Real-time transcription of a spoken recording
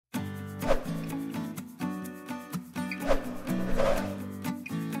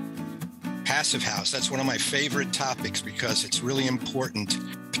passive house. That's one of my favorite topics because it's really important,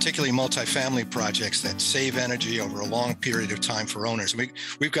 particularly multifamily projects that save energy over a long period of time for owners.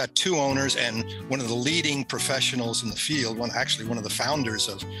 We've got two owners and one of the leading professionals in the field, one of the founders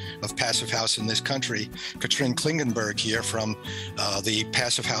of Passive House in this country, Katrin Klingenberg here from the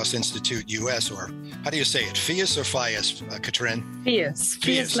Passive House Institute US, or how do you say it, phius or phius, Katrin?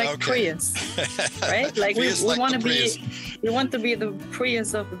 Phius like okay. Prius, right? Like we want to be, we want to be the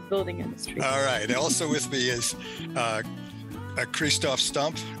Prius of the building industry. All right. Also with me is Christoph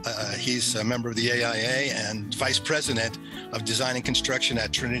Stump. He's a member of the AIA and Vice President of Design and Construction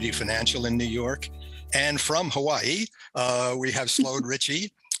at Trinity Financial in New York. And from Hawaii, we have Sloan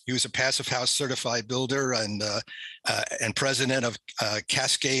Ritchie. He was a Passive House certified builder and president of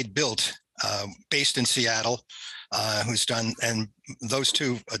Cascade Built, based in Seattle, who's done, and those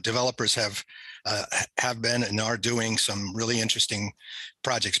two developers have been and are doing some really interesting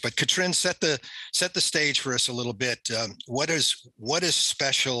projects. But Katrin, set the stage for us a little bit. What is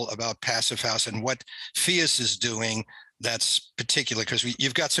special about Passive House and what phius is doing that's particular? Because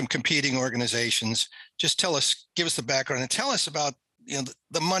you've got some competing organizations. Just give us the background and tell us about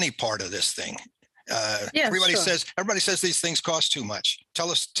the money part of this thing. Everybody says these things cost too much. Tell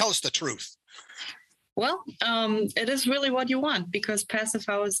us the truth. Well, it is really what you want, because Passive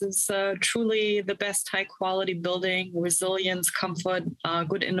House is truly the best high quality building, resilience, comfort,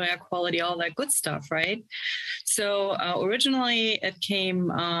 good indoor air quality, all that good stuff, right? So originally it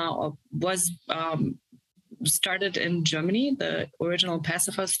started in Germany. The original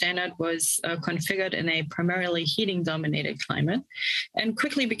Passive House standard was configured in a primarily heating dominated climate and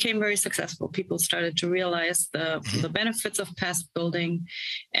quickly became very successful. People started to realize the benefits of passive building.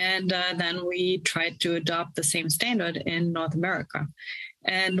 And then we tried to adopt the same standard in North America.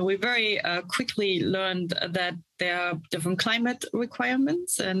 And we very quickly learned that there are different climate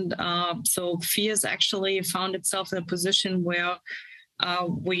requirements. And so phius actually found itself in a position where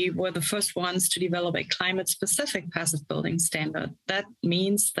we were the first ones to develop a climate-specific passive building standard. That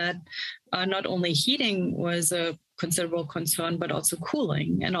means that not only heating was a considerable concern, but also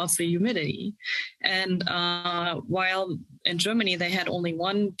cooling and also humidity. And while in Germany they had only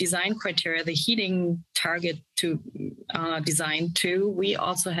one design criteria, the heating target to design to, we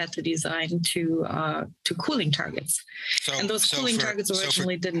also had to design to cooling targets. And those cooling targets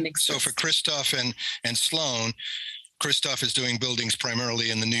originally didn't exist. So for Christoph and Sloan, Christoph is doing buildings primarily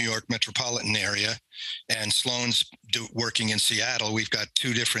in the New York metropolitan area, and Sloan's working in Seattle. We've got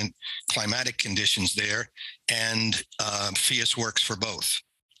two different climatic conditions there, and phius works for both.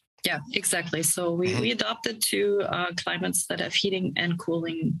 Yeah, exactly. So we adopted two climates that have heating and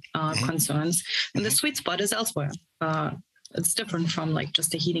cooling concerns, and the sweet spot is elsewhere. It's different from like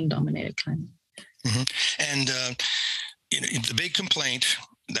just a heating dominated climate. And the big complaint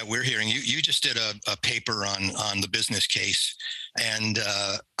that we're hearing, you just did a paper on the business case and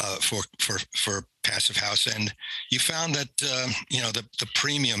for Passive House, and you found that the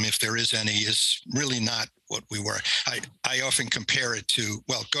premium, if there is any, is really not what we were. I often compare it to,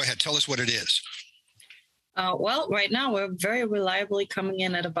 well, go ahead, tell us what it is. Well, right now we're very reliably coming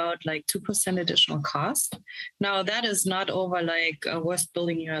in at about like 2% additional cost. Now that is not over like worst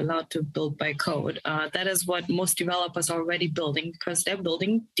building you're allowed to build by code. That is what most developers are already building because they're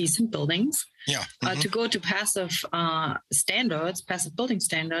building decent buildings. Yeah. To go to passive standards, passive building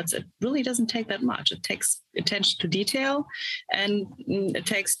standards, it really doesn't take that much. It takes attention to detail, and it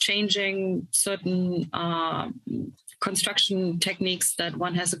takes changing certain construction techniques that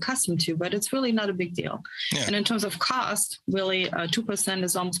one has accustomed to, but it's really not a big deal. Yeah. And in terms of cost, really 2%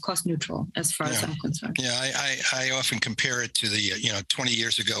 is almost cost neutral as far as I'm concerned. Yeah, I often compare it to the 20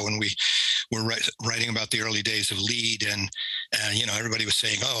 years ago when we were writing about the early days of LEED, and everybody was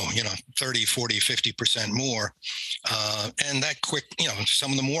saying, 30, 40, 50% more. And that quick,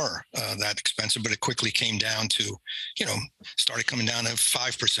 some of them were that expensive, but it quickly came down to, started coming down to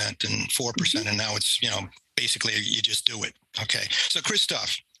 5% and 4%. And now it's, basically you just do it. Okay. So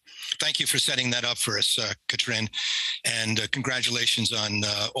Christoph, thank you for setting that up for us, Katrin, and congratulations on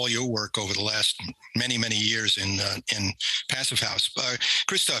all your work over the last many, many years in Passive House.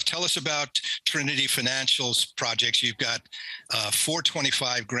 Christoph, tell us about Trinity Financial's projects. You've got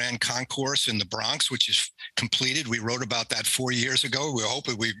 425 Grand Concourse in the Bronx, which is completed. We wrote about that 4 years ago. We were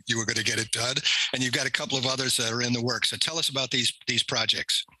hoping you were going to get it done, and you've got a couple of others that are in the works. So tell us about these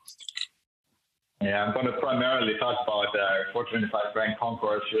projects. Yeah, I'm going to primarily talk about 425 Grand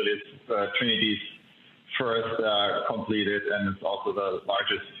Concourse. Really, it's Trinity's first completed, and it's also the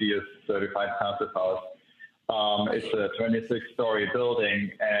largest phius certified passive house. It's a 26-story building,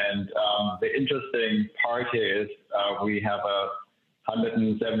 and the interesting part here is we have a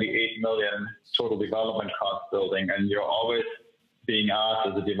 $178 million total development cost building. And you're always being asked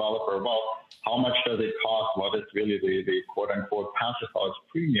as a developer, well, how much does it cost? What is really the quote unquote passive house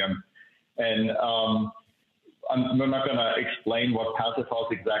premium? And we're not going to explain what passive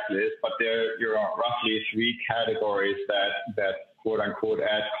house exactly is, but there are roughly three categories that quote unquote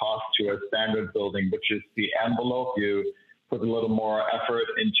add cost to a standard building, which is the envelope. You put a little more effort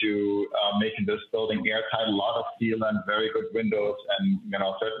into making this building airtight, a lot of sealant, very good windows, and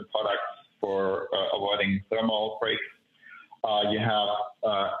certain products for avoiding thermal breaks. You have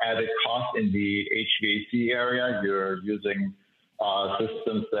added cost in the HVAC area. You're using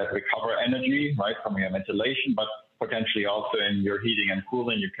systems that recover energy, right, from your ventilation, but potentially also in your heating and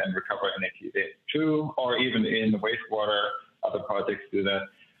cooling, you can recover energy there too, or even in the wastewater, other projects do that.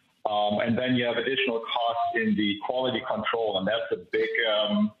 And then you have additional costs in the quality control, and that's a big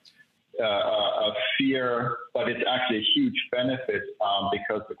fear, but it's actually a huge benefit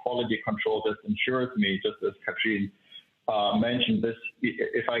because the quality control just ensures me, just as Katrin mentioned this,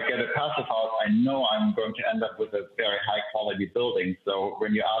 if I get a passive house, I know I'm going to end up with a very high quality building. So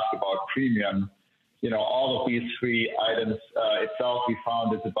when you ask about premium, all of these three items itself, we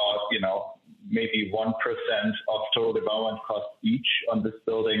found is about, maybe 1% of total development cost each on this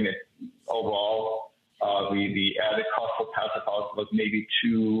building. Overall, the added cost for passive house was maybe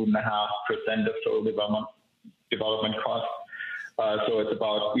 2.5% of total development cost. So it's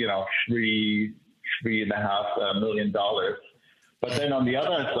about, $3.5 million. But then on the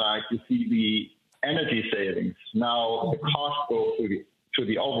other side, you see the energy savings. Now the cost goes to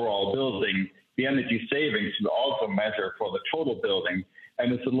the overall building. The energy savings will also measure for the total building,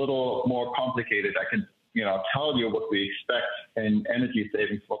 and it's a little more complicated. I can tell you what we expect in energy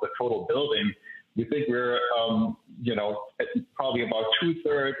savings for the total building. We think we're probably about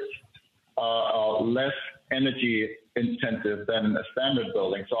 2/3 less energy intensive than a standard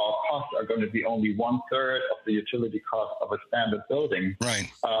building. So our costs are going to be only 1/3 of the utility cost of a standard building.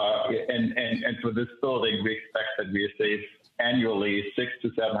 Right. And for this building, we expect that we save annually $600,000 to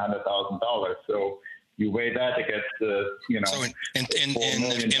 $700,000. So you weigh that against the, So in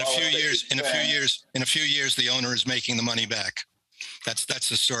a few years, the owner is making the money back. That's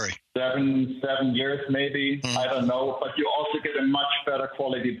the story. 7 years, maybe. I don't know. But you also get a much better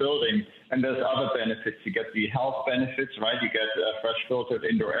quality building. And there's other benefits. You get the health benefits, right? You get fresh filtered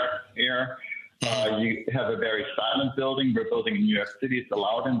indoor air. You have a very silent building. We're building in New York City. It's a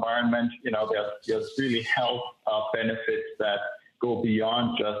loud environment. There's really health benefits that go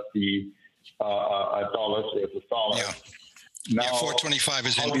beyond just the dollars versus dollars. Yeah. Now, 425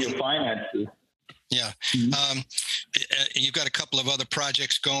 is how do you finance this? Yeah. You've got a couple of other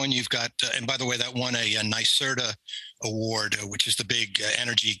projects going. You've got, and by the way, that won a NYSERDA award, which is the big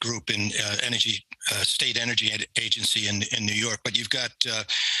energy group in state energy agency in New York. But you've got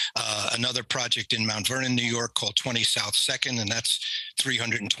another project in Mount Vernon, New York called 20 South 2nd, and that's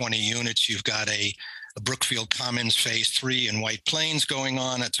 320 units. You've got a Brookfield Commons Phase 3 in White Plains going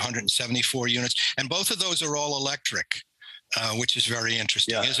on. That's 174 units. And both of those are all electric, which is very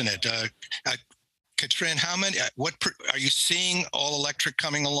interesting, isn't it? Katrin, what are you seeing all electric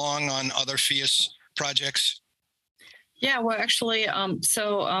coming along on other phius projects? Yeah, we're actually,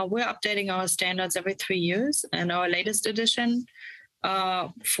 we're updating our standards every 3 years, and our latest edition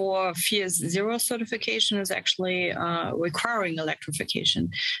for phius 0 certification is actually requiring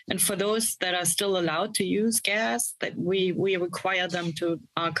electrification. And for those that are still allowed to use gas, that we require them to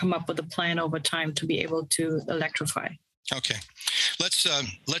come up with a plan over time to be able to electrify. Okay,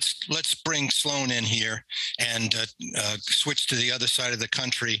 let's bring Sloan in here and switch to the other side of the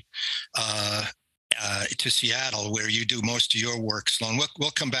country, to Seattle, where you do most of your work, Sloan.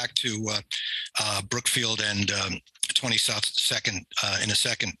 We'll come back to Brookfield and 20 South 2nd in a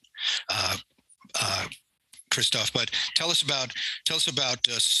second, Christoph. But tell us about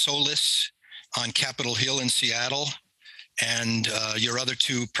Solis on Capitol Hill in Seattle, and your other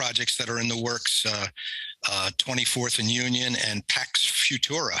two projects that are in the works. 24th and Union and Pax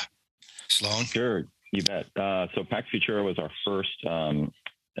Futura. Sloan? Sure, you bet. So Pax Futura was our first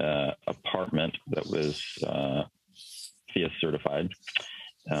apartment that was phius certified.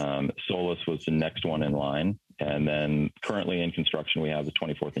 Solis was the next one in line. And then currently in construction, we have the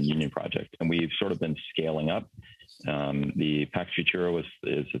 24th and Union project. And we've sort of been scaling up. The Pax Futura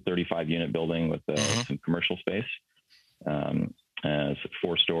is a 35-unit building with some commercial space. It's a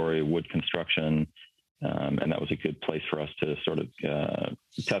 4-story wood construction. And that was a good place for us to sort of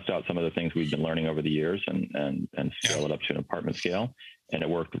test out some of the things we've been learning over the years and scale it up to an apartment scale. And it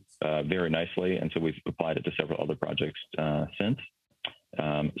worked very nicely. And so we've applied it to several other projects since.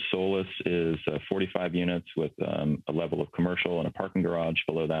 Solus is 45 units with a level of commercial and a parking garage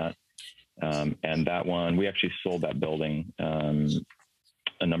below that. And that one, we actually sold that building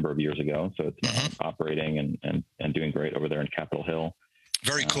a number of years ago. So it's operating and doing great over there in Capitol Hill.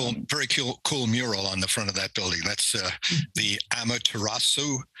 Very cool, cool mural on the front of that building. That's the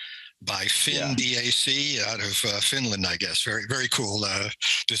Amaterasu by Finn DAC out of Finland, I guess. Very, very cool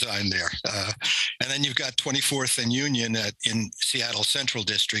design there. And then you've got 24th and Union in Seattle Central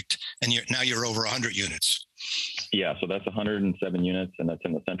District, and now you're over 100 units. Yeah, so that's 107 units, and that's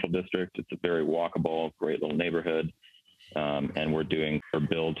in the Central District. It's a very walkable, great little neighborhood. And we're doing our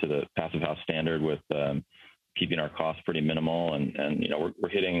build to the Passive House standard with keeping our costs pretty minimal. And you know, we're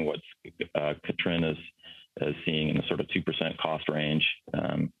hitting what Katrin is seeing in the sort of 2% cost range.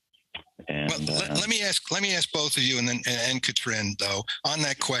 Let me ask both of you and Katrin, though, on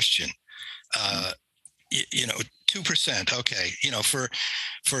that question. You know, 2%. Okay, you know, for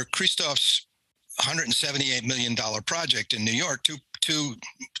Christoph's $178 million project in New York,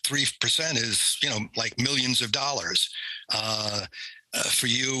 3% is, you know, like millions of dollars. For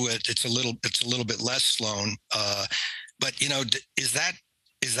you, it's a little bit less, Sloan. But you know, is that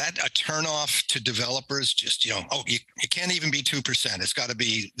a turnoff to developers? Just, you know, you can't even be 2%. It's got to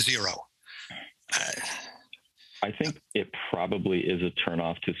be 0. I think it probably is a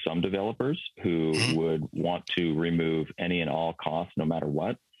turnoff to some developers who would want to remove any and all costs, no matter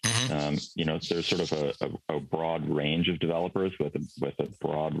what. You know, there's sort of a broad range of developers with a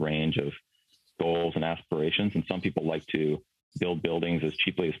broad range of goals and aspirations, and some people like to build buildings as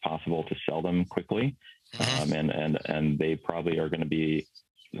cheaply as possible to sell them quickly, and they probably are going to be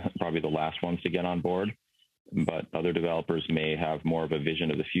the last ones to get on board. But other developers may have more of a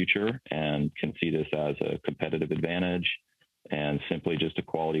vision of the future and can see this as a competitive advantage and simply just a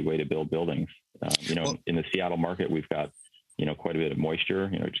quality way to build buildings. You know, in the Seattle market, we've got, you know, quite a bit of moisture.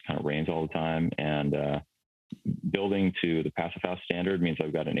 You know, it just kind of rains all the time, and building to the Passive House standard means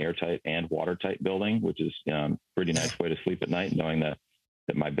I've got an airtight and watertight building, which is pretty nice way to sleep at night, knowing that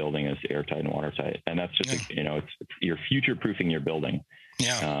my building is airtight and watertight. And that's just you know, you're future proofing your building.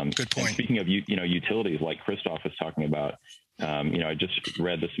 Yeah, good point. And speaking of utilities, like Christoph was talking about, you know, I just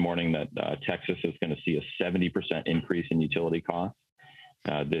read this morning that Texas is going to see a 70% increase in utility costs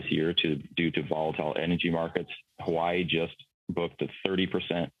this year due to volatile energy markets. Hawaii just booked a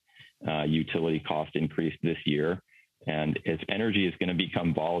 30% utility cost increase this year. And as energy is going to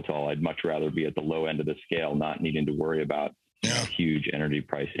become volatile, I'd much rather be at the low end of the scale, not needing to worry about huge energy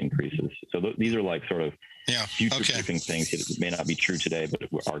price increases. So these are like sort of future-proofing things that may not be true today, but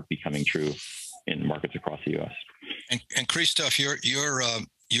are becoming true in markets across the U.S. And Christoph,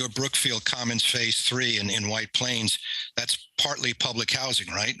 your Brookfield Commons Phase 3 in White Plains, that's partly public housing,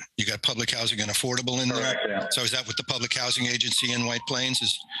 right? You got public housing and affordable in there. Yeah. So is that with the Public Housing Agency in White Plains?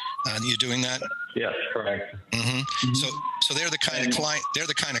 Is you doing that? Yes, correct. So they're the kind of client. They're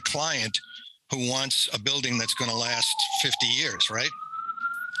the kind of client who wants a building that's going to last 50 years, right?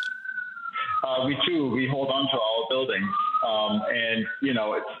 We do. We hold on to our buildings, and you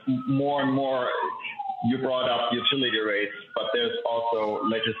know, it's more and more. You brought up utility rates, but there's also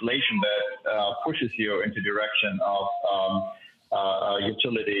legislation that pushes you into direction of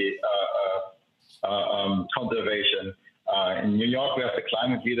utility conservation. In New York, we have the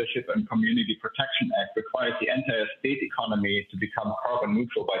Climate Leadership and Community Protection Act, requires the entire state economy to become carbon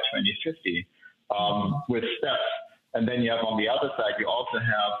neutral by 2050 with steps. And then you have on the other side, you also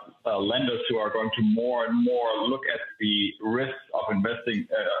have lenders who are going to more and more look at the risks of investing,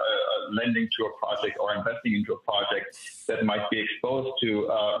 lending to a project or investing into a project that might be exposed to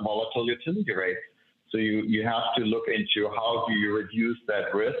volatile utility rates. So you have to look into how do you reduce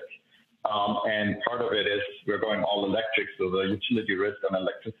that risk. And part of it is we're going all electric, so the utility risk on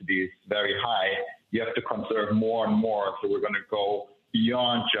electricity is very high. You have to conserve more and more. So we're going to go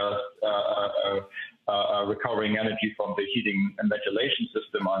beyond just recovering energy from the heating and ventilation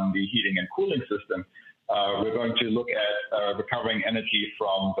system on the heating and cooling system. We're going to look at recovering energy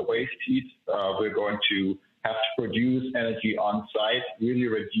from the waste heat. We're going to have to produce energy on site, really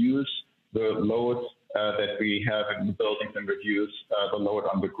reduce the loads that we have in the buildings and reduce the load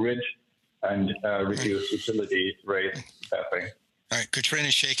on the grid and reduce utility rates that way. All right, Katrin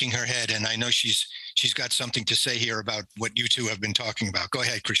is shaking her head, and I know she's got something to say here about what you two have been talking about. Go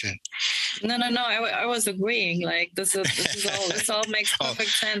ahead, Katrin. No. I was agreeing. Like this all makes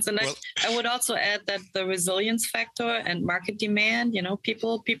perfect sense. And I would also add that the resilience factor and market demand. You know,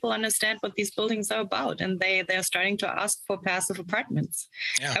 people understand what these buildings are about, and they're starting to ask for passive apartments.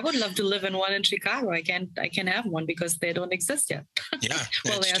 Yeah. I would love to live in one in Chicago. I can have one because they don't exist yet. Yeah.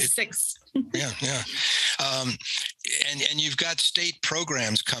 Well, there are 6. Yeah. and you've got state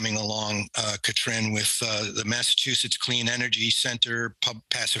programs coming along, Katrin, with the Massachusetts Clean Energy Center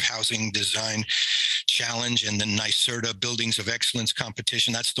Passive Housing Design Challenge and the NYSERDA Buildings of Excellence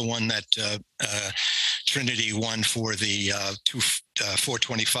competition. That's the one that Trinity won for the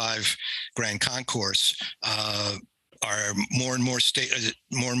 425 Grand Concourse. Are more and more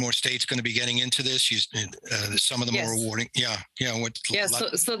states going to be getting into this? Some of them are awarding.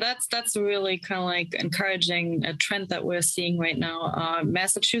 So that's really kind of like encouraging a trend that we're seeing right now.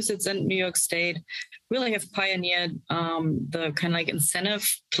 Massachusetts and New York State really have pioneered the kind of like incentive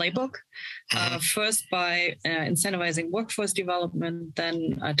playbook. First by incentivizing workforce development,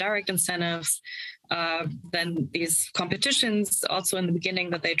 then direct incentives, then these competitions. Also in the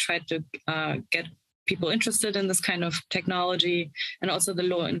beginning, that they tried to get people interested in this kind of technology, and also the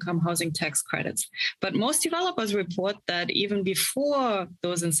low-income housing tax credits. But most developers report that even before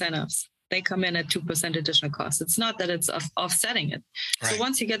those incentives, they come in at 2% additional costs. It's not that it's offsetting it. Right. So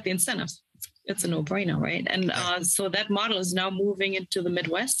once you get the incentives, it's a no-brainer, right? And so that model is now moving into the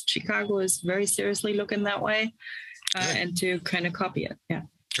Midwest. Chicago is very seriously looking that way, and to kind of copy it. Yeah.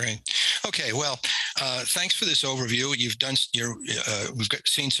 Great. Okay. Well, thanks for this overview. You've done we've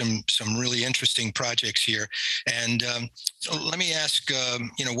seen some really interesting projects here, and let me ask,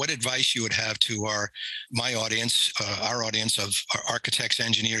 what advice you would have to our audience of architects,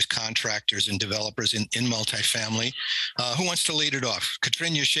 engineers, contractors, and developers in multifamily. Who wants to lead it off?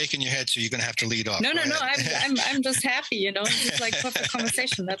 Katrin, you're shaking your head, so you're going to have to lead off. No. I'm just happy. It's like perfect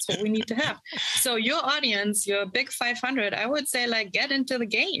conversation. That's what we need to have. So your audience, your big 500, I would say, like, get into the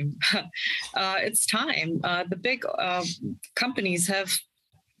game. It's time. The big companies have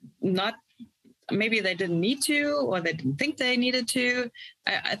not, maybe they didn't need to, or they didn't think they needed to.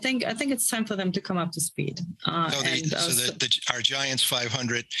 I think it's time for them to come up to speed. Our Giants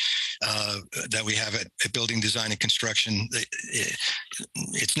 500 that we have at Building Design and Construction,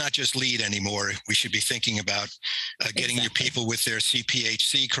 it's not just lead anymore. We should be thinking about getting your people with their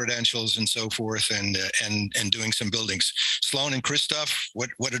CPHC credentials and so forth, and doing some buildings. Sloan and Christoph,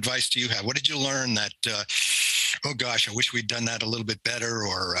 what advice do you have? What did you learn that? Oh gosh, I wish we'd done that a little bit better.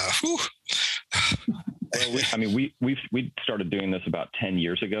 Or Well, we started doing this about 10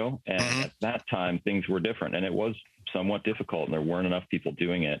 years ago, and at that time things were different, and it was somewhat difficult, and there weren't enough people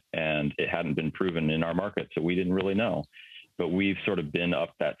doing it, and it hadn't been proven in our market, so we didn't really know. But we've sort of been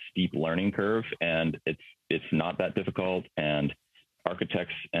up that steep learning curve, and it's not that difficult, and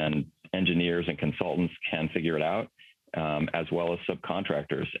architects and engineers and consultants can figure it out, as well as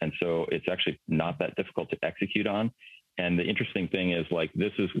subcontractors, and so it's actually not that difficult to execute on. And the interesting thing is, like,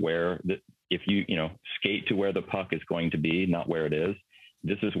 this is where if you skate to where the puck is going to be, not where it is,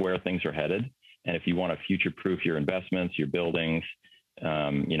 this is where things are headed. And if you want to future-proof your investments, your buildings,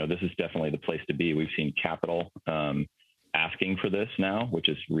 this is definitely the place to be. We've seen capital asking for this now, which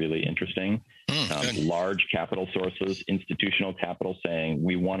is really interesting. Large capital sources, institutional capital saying,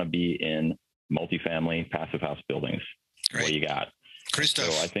 we want to be in multifamily passive house buildings. Great. What do you got? Christoph.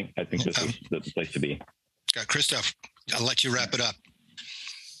 So I think this is the place to be. Christoph, I'll let you wrap it up.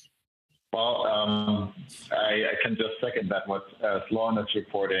 Well, I can just second that what Sloan is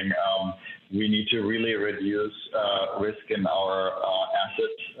reporting. We need to really reduce risk in our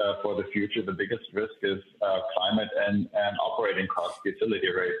assets for the future. The biggest risk is climate and operating costs, utility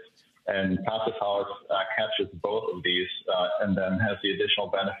rates. And passive house catches both of these and then has the additional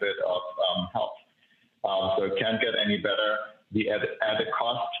benefit of health. So it can't get any better. The added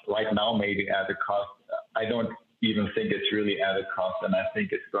cost right now, maybe added cost, I don't even think it's really added cost, and I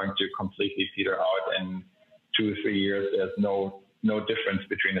think it's going to completely peter out in 2 or 3 years. There's no difference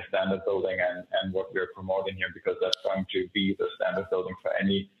between a standard building and what we're promoting here, because that's going to be the standard building for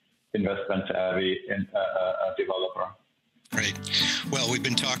any investment-savvy developer. Great. Well, we've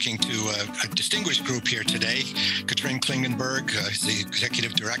been talking to a distinguished group here today. Katrin Klingenberg is the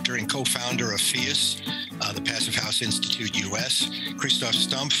Executive Director and co-founder of phius, the Passive House Institute US. Christoph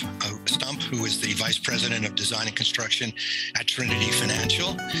Stump, who is the Vice President of Design and Construction at Trinity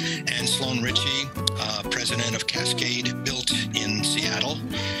Financial. And Sloan Ritchie, President of Cascade Built in Seattle.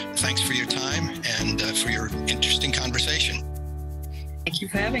 Thanks for your time and for your interesting conversation. Thank you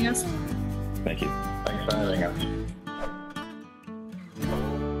for having us. Thank you. Thanks for having us.